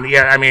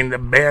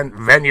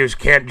venues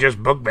can't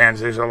just book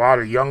bands. There's a lot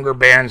of younger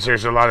bands.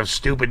 There's a lot of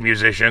stupid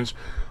musicians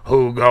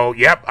who go,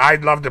 yep,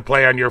 I'd love to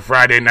play on your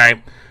Friday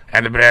night.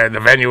 And the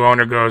venue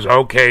owner goes,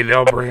 okay,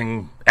 they'll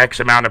bring X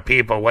amount of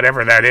people,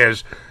 whatever that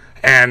is,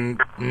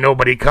 and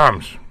nobody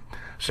comes.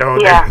 So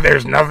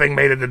there's nothing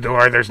made at the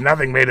door. There's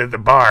nothing made at the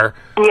bar.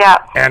 Yeah.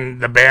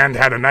 And the band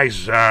had a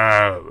nice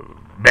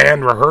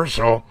band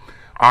rehearsal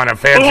on a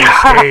fancy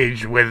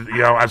stage with,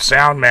 a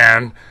sound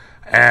man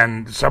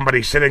and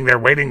somebody sitting there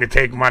waiting to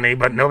take money,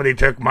 but nobody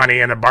took money,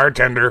 and a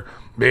bartender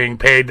being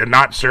paid to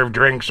not serve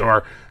drinks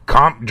or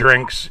comp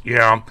drinks,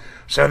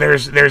 So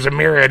there's a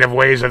myriad of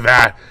ways of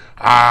that.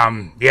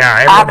 Everyone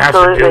has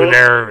to do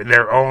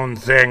their own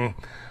thing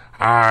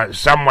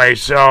some way.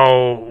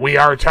 So we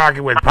are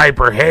talking with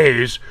Piper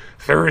Hayes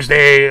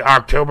Thursday,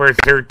 October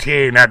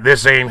 13 at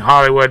This Ain't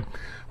Hollywood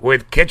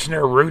with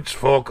Kitchener roots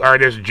folk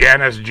artist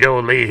Janice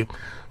Jolie.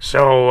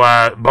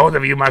 So both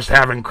of you must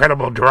have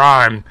incredible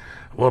draw, and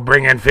we'll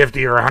bring in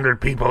 50 or 100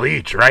 people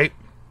each, right?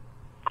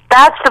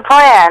 That's the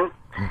plan.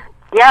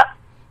 Yep.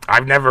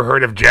 I've never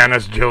heard of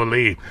Janice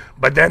Jolie,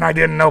 but then I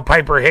didn't know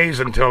Piper Hayes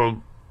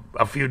until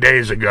a few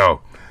days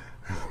ago.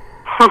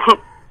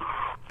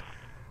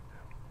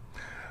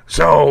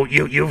 So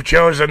you've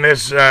chosen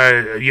this.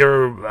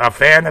 You're a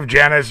fan of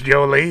Janice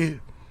Jolie?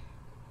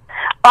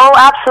 Oh,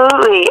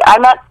 absolutely. I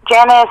met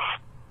Janice,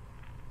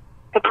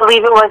 I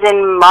believe it was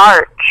in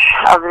March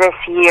of this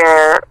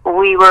year.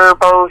 We were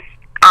both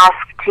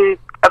asked to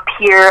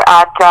appear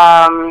at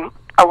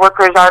a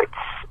Workers' Arts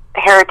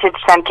Heritage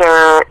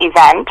Center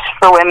event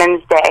for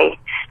Women's Day,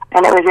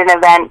 and it was an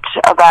event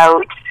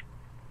about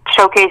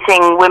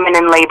showcasing women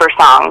in labor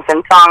songs,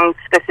 and songs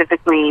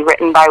specifically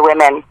written by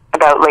women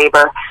about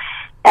labor.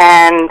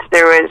 And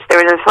there was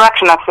a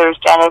selection of, there's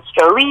Janice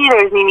Jolie,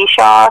 there's Mimi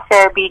Shaw,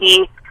 Sarah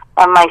Beatty,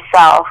 and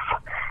myself.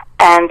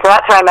 And so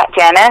that's where I met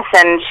Janice,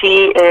 and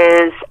she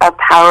is a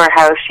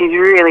powerhouse. She's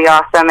really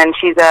awesome, and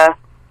she's a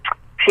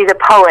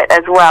poet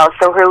as well.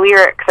 So her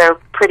lyrics are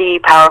pretty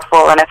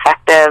powerful and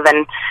effective,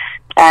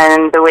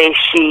 and the way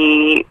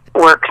she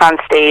works on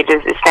stage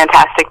is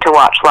fantastic to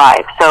watch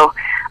live. So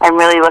I'm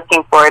really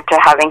looking forward to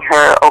having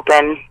her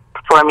open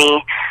for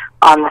me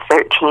on the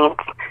 13th.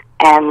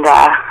 And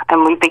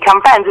we've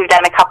become friends. We've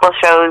done a couple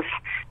shows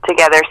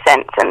together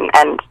since,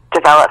 and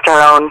developed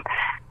our own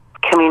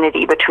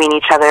community between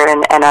each other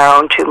and our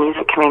own 2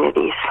 music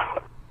communities.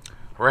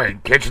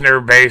 Right.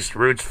 Kitchener-based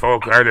roots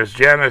folk artist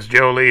Janice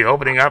Jolie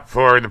opening up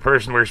for the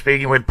person we're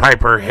speaking with,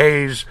 Piper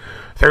Hayes,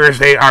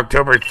 Thursday,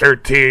 October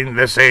 13.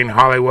 This Ain't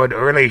Hollywood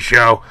early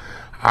show.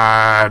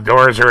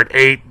 Doors are at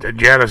 8.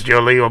 Janice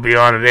Jolie will be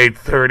on at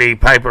 8:30.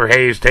 Piper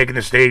Hayes taking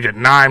the stage at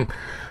 9.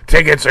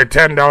 Tickets are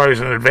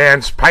 $10 in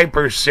advance.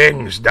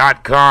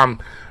 Pipersings.com,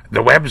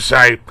 the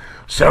website.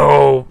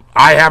 So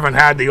I haven't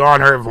had the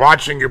honor of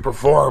watching you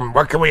perform.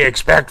 What can we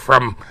expect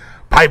from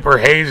Piper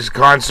Hayes'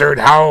 concert?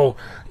 How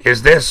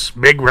is this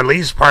big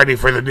release party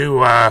for the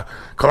new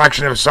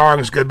collection of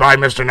songs, Goodbye,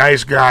 Mr.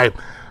 Nice Guy?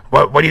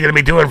 What are you going to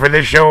be doing for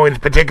this show in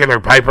particular,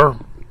 Piper?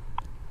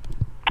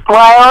 Well,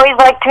 I always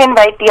like to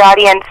invite the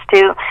audience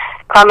to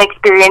come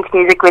experience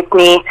music with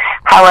me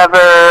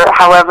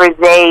however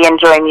they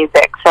enjoy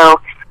music.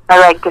 So I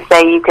like to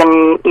say you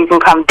can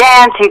come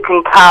dance, you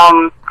can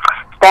come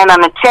stand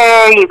on a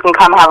chair, you can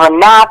come have a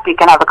nap, you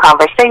can have a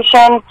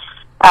conversation.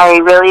 I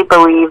really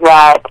believe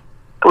that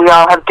we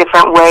all have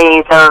different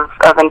ways of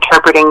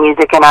interpreting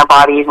music in our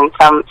bodies, and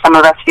some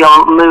of us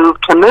feel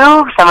moved to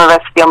move, some of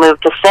us feel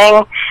moved to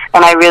sing,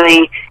 and I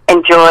really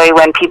enjoy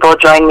when people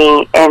join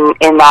me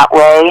in that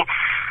way.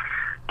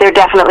 There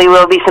definitely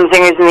will be some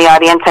singers in the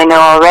audience I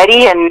know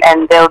already,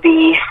 and they'll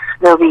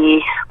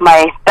be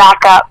my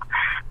backup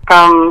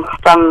from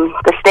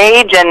the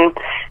stage, and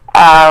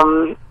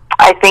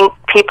I think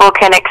people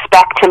can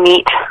expect to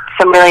meet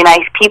some really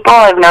nice people.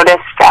 I've noticed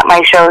at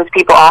my shows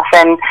people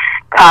often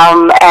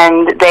come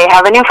and they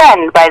have a new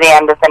friend by the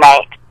end of the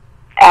night,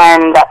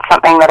 and that's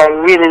something that I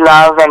really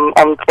love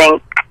and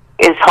think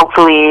is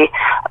hopefully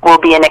will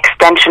be an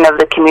extension of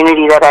the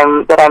community that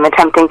I'm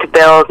attempting to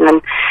build,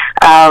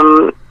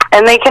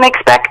 and they can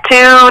expect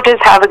to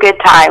just have a good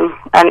time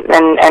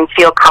and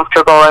feel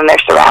comfortable in their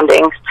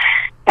surroundings.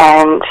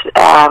 And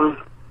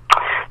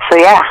so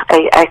yeah,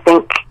 I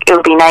think it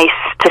would be nice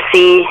to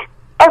see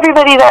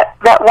everybody that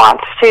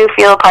wants to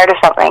feel a part of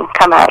something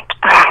come out.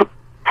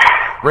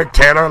 Ric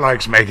Taylor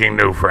likes making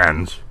new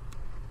friends.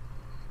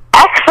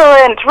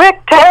 Excellent!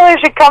 Ric Taylor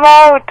should come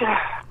out.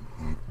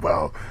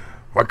 Well,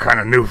 what kind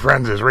of new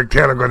friends is Ric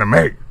Taylor going to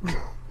make?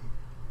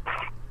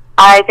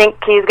 I think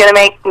he's going to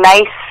make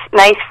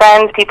nice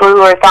friends, people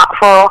who are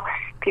thoughtful,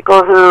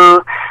 people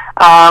who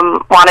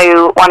want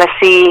to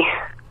see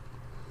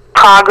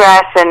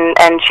progress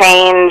and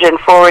change and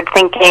forward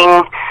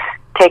thinking,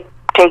 take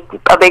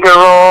a bigger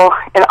role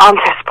on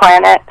this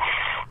planet.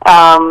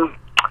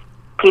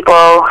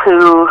 People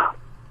who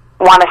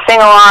want to sing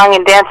along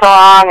and dance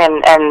along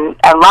and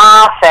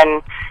laugh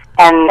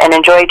and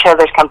enjoy each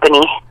other's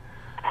company.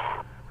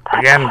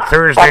 Again,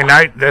 Thursday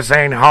night, This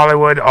Ain't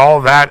Hollywood, all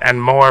that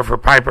and more for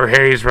Piper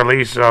Hayes'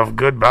 release of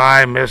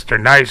Goodbye, Mr.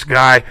 Nice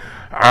Guy.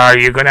 Are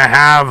you going to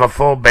have a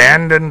full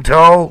band in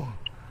tow?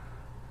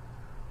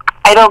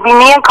 It'll be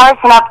me and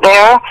Carson up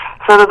there,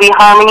 so it'll be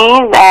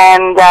harmonies,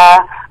 and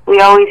we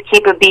always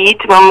keep a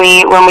beat when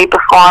we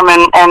perform,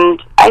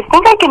 and I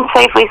think I can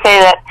safely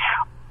say that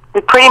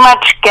we pretty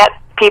much get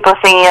people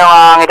singing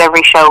along at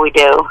every show we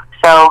do.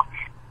 So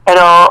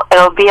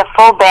it'll be a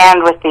full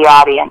band with the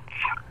audience.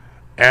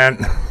 And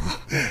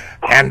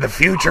the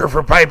future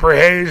for Piper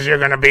Hayes, you're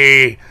going to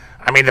be,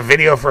 I mean, the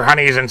video for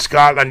Honey's in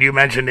Scotland, you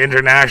mentioned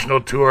international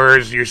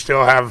tours, you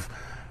still have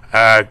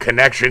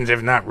connections,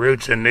 if not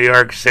roots, in New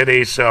York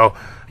City, so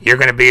you're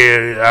going to be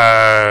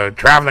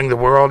traveling the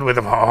world with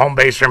a home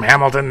base from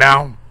Hamilton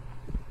now?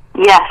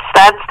 Yes,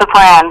 that's the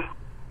plan.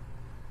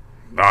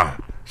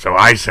 So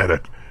I said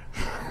it.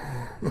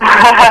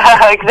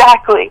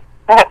 Exactly.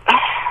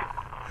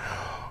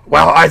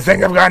 Well, I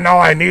think I've gotten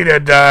all I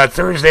needed.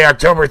 Thursday,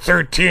 October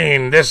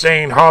 13, This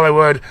Ain't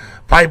Hollywood.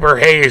 Piper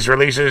Hayes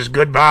releases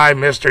Goodbye,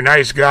 Mr.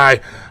 Nice Guy.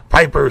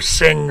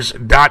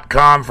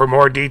 PiperSings.com for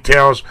more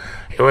details.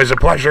 It was a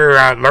pleasure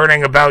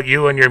learning about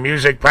you and your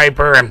music,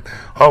 Piper, and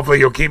hopefully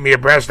you'll keep me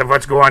abreast of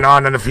what's going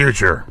on in the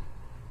future.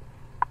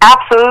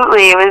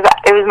 Absolutely.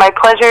 It was my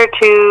pleasure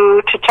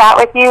to chat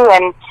with you,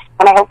 and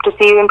I hope to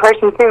see you in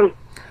person soon.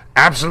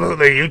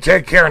 Absolutely. You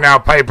take care now,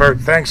 Piper.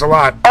 Thanks a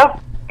lot.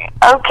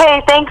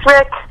 Okay, thanks,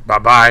 Rick.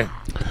 Bye-bye.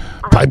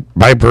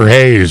 Piper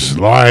Hayes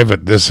live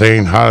at This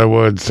Ain't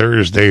Hollywood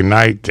Thursday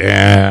night,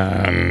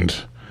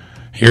 and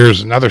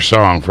here's another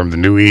song from the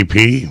new EP.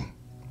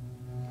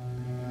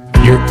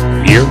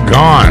 You're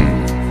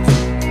Gone.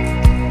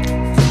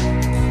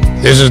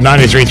 This is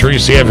 93.3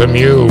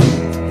 CFMU.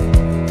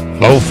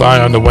 Lo-fi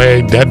on the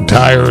way, Dead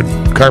Tired,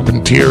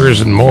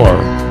 Carpenters, and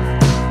more.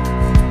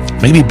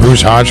 Maybe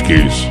Bruce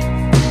Hotchkiss.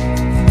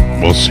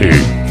 We'll see.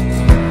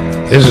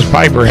 This is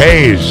Piper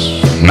Hayes,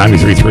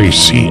 93.3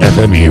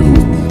 CFMU.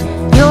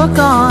 You're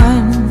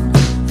gone.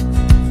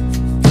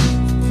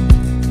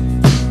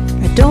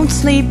 I don't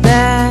sleep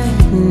at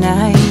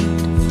night.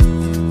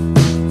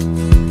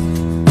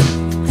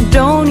 I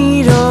don't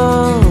eat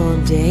all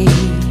day.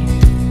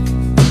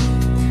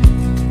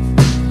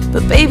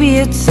 But baby,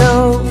 it's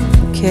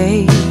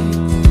okay.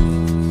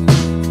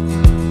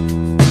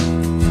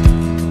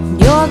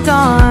 You're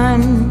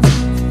gone.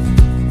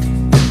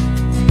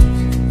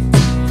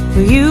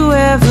 Were you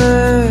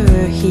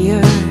ever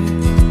here?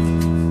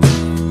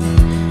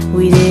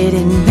 We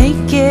didn't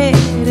make it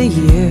a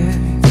year.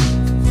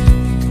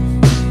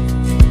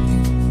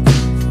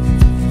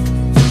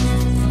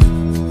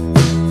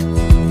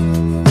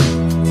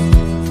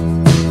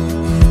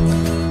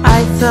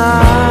 I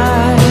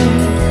thought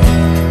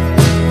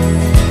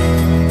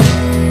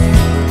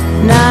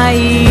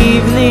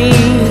naively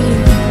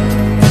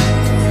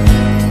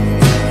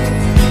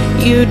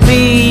you'd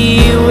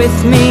be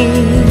with me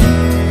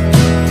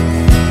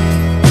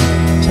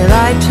till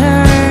I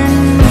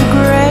turned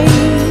gray.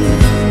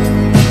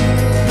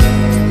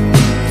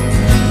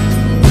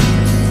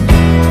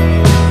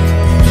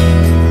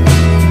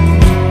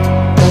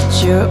 But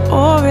you're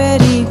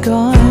already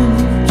gone,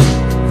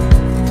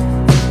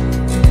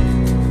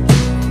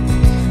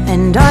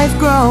 and I've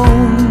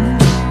grown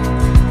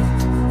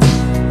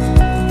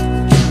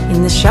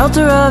in the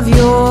shelter of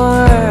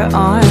your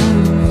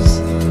arms,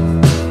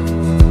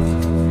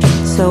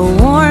 so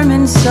warm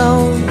and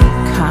so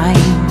kind.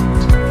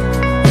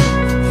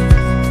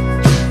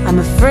 I'm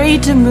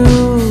afraid to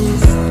move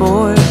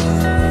forth,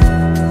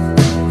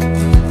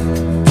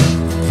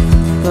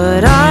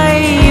 but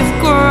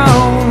I've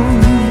grown.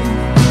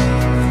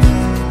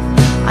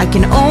 I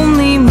can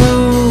only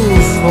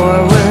move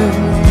forward,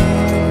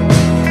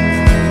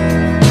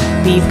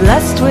 be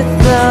blessed with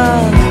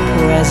the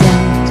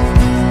present,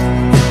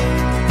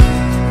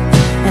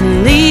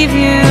 and leave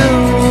you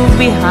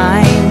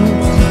behind.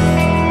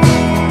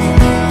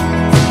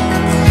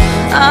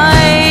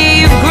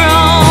 I've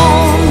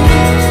grown.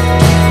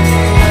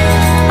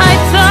 I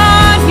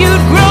thought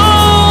you'd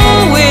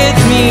grow with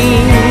me.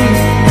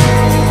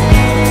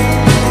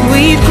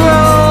 We'd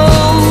grow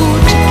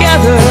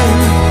together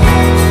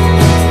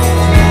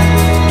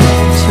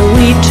till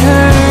we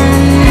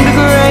turned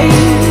gray.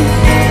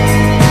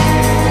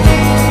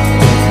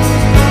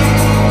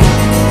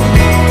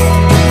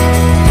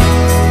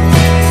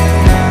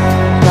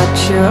 But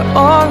you're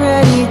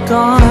already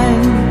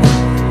gone,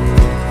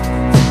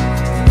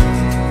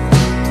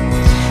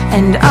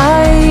 and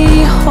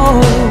I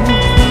hope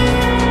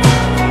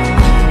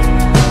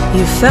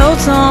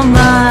felt all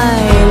my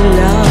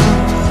love,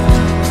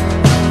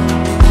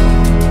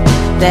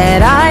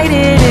 that I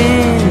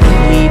didn't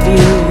leave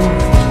you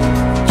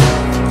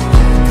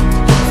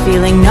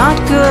feeling not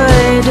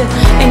good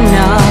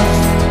enough.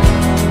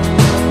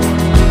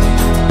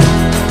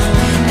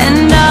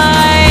 And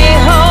I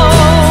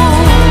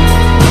hope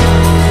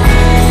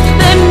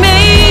that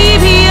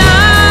maybe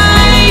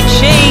I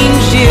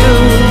changed you,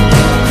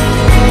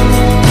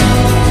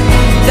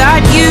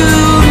 got you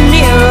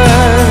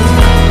nearer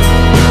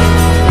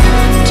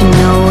to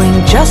knowing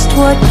just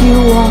what you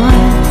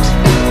want.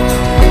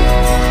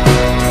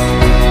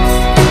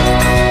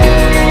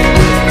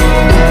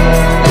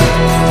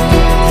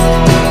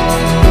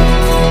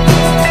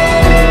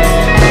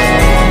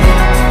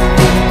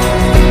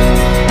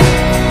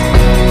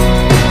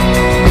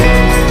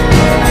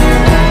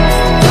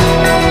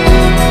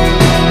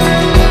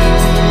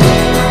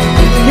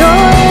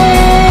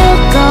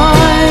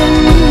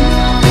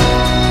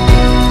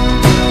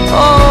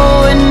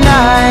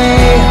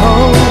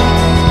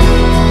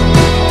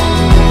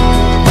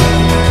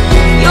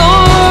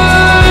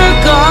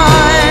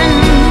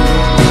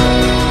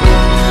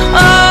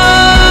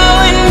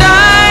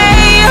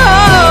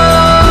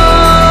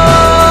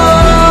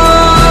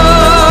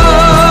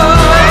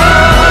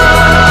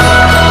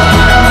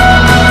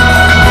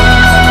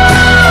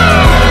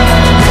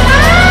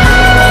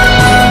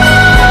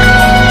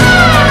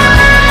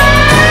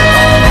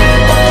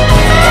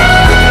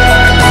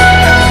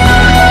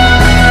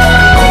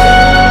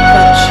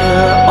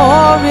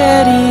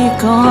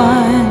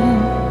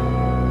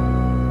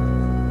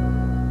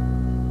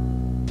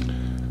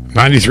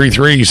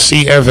 .93.3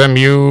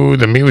 CFMU,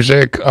 the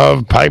music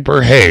of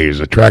Piper Hayes,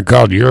 a track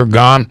called You're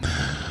Gone.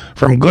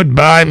 From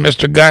Goodbye,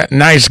 Mr.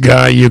 Nice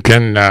Guy, you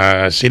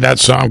can see that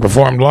song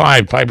performed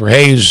live. Piper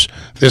Hayes,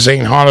 This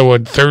Ain't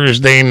Hollywood,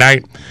 Thursday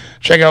night.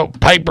 Check out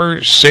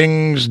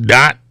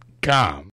pipersings.com.